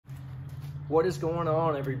What is going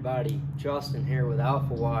on, everybody? Justin here with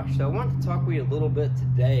Alpha Wash. So I wanted to talk with you a little bit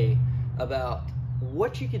today about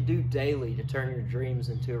what you can do daily to turn your dreams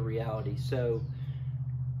into a reality. So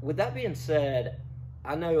with that being said,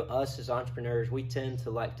 I know us as entrepreneurs, we tend to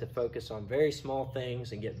like to focus on very small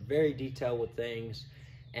things and get very detailed with things,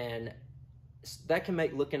 and that can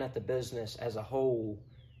make looking at the business as a whole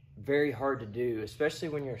very hard to do, especially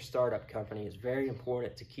when you're a startup company. It's very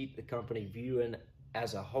important to keep the company viewing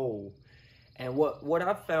as a whole. And what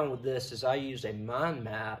I've found with this is I use a mind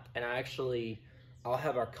map, and I'll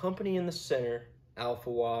have our company in the center,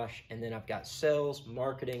 Alpha Wash, and then I've got sales,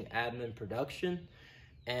 marketing, admin, production,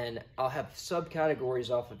 and I'll have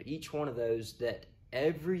subcategories off of each one of those that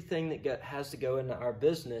everything that has to go into our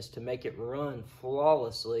business to make it run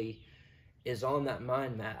flawlessly is on that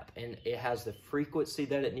mind map, and it has the frequency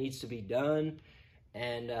that it needs to be done,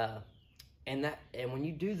 and when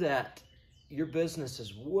you do that, your business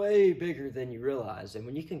is way bigger than you realize. And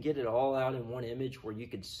when you can get it all out in one image where you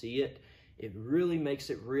can see it, it really makes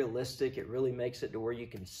it realistic. It really makes it to where you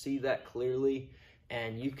can see that clearly,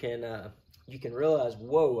 and you can realize,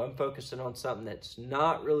 whoa, I'm focusing on something that's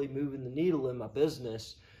not really moving the needle in my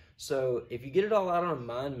business. So if you get it all out on a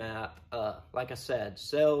mind map, like I said,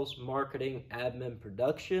 sales, marketing, admin,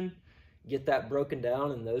 production, get that broken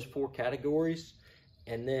down in those 4 categories,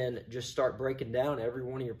 and then just start breaking down every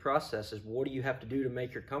one of your processes. What do you have to do to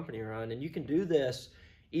make your company run? And you can do this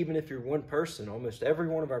even if you're one person. Almost every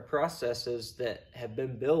one of our processes that have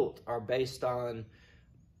been built are based on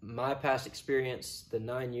my past experience, the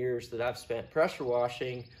 9 years that I've spent pressure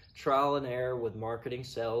washing, trial and error with marketing,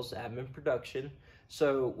 sales, admin, production.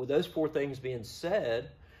 So with those 4 things being said,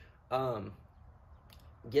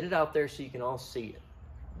 get it out there so you can all see it.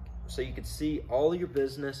 So you can see all of your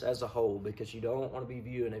business as a whole, because you don't want to be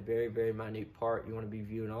viewing a very, very minute part. You want to be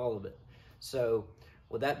viewing all of it. So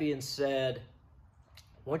with that being said,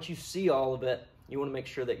 once you see all of it, you want to make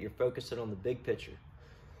sure that you're focusing on the big picture.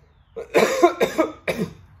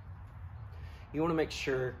 You want to make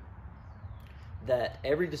sure that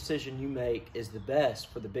every decision you make is the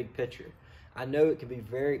best for the big picture. I know it can be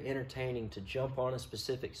very entertaining to jump on a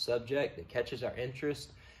specific subject that catches our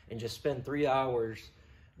interest and just spend 3 hours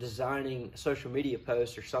designing social media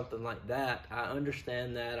posts or something like that. I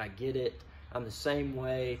understand that. I get it. I'm the same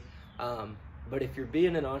way. But if you're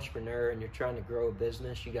being an entrepreneur and you're trying to grow a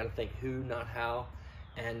business, you got to think who, not how,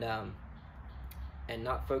 and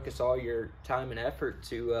not focus all your time and effort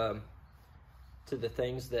to the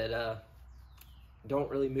things that don't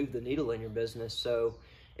really move the needle in your business. So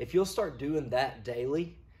if you'll start doing that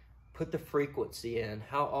daily, put the frequency in.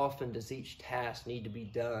 How often does each task need to be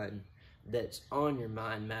done that's on your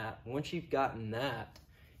mind map? Once you've gotten that,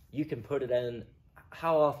 you can put it in.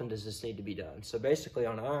 How often does this need to be done? So basically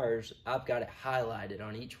on ours, I've got it highlighted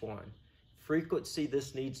on each one. Frequency,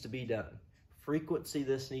 this needs to be done. Frequency,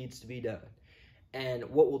 this needs to be done. And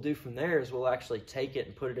what we'll do from there is we'll actually take it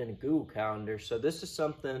and put it in a Google Calendar. So this is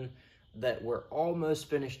something that we're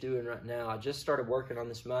almost finished doing right now. I just started working on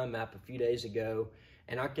this mind map a few days ago,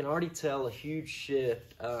 and I can already tell a huge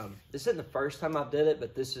shift. This isn't the first time I've did it,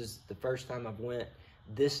 but this is the first time I've went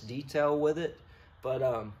this detail with it. But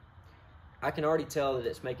I can already tell that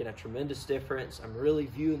it's making a tremendous difference. I'm really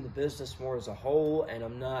viewing the business more as a whole, and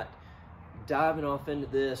I'm not diving off into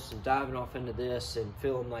this and diving off into this and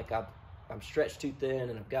feeling like I'm stretched too thin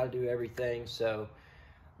and I've got to do everything. So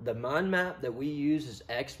the mind map that we use is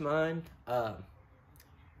Xmind.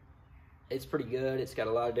 It's pretty good. It's got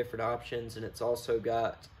a lot of different options, and it's also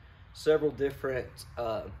got several different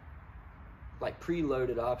like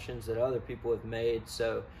preloaded options that other people have made.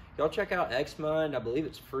 So y'all check out Xmind. I believe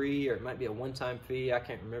it's free, or it might be a one-time fee. I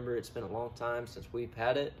can't remember. It's been a long time since we've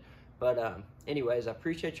had it. But anyways, I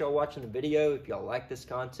appreciate y'all watching the video. If y'all like this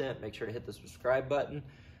content, make sure to hit the subscribe button.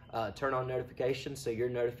 Turn on notifications so you're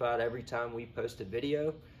notified every time we post a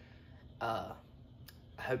video. I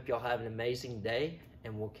hope y'all have an amazing day,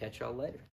 and we'll catch y'all later.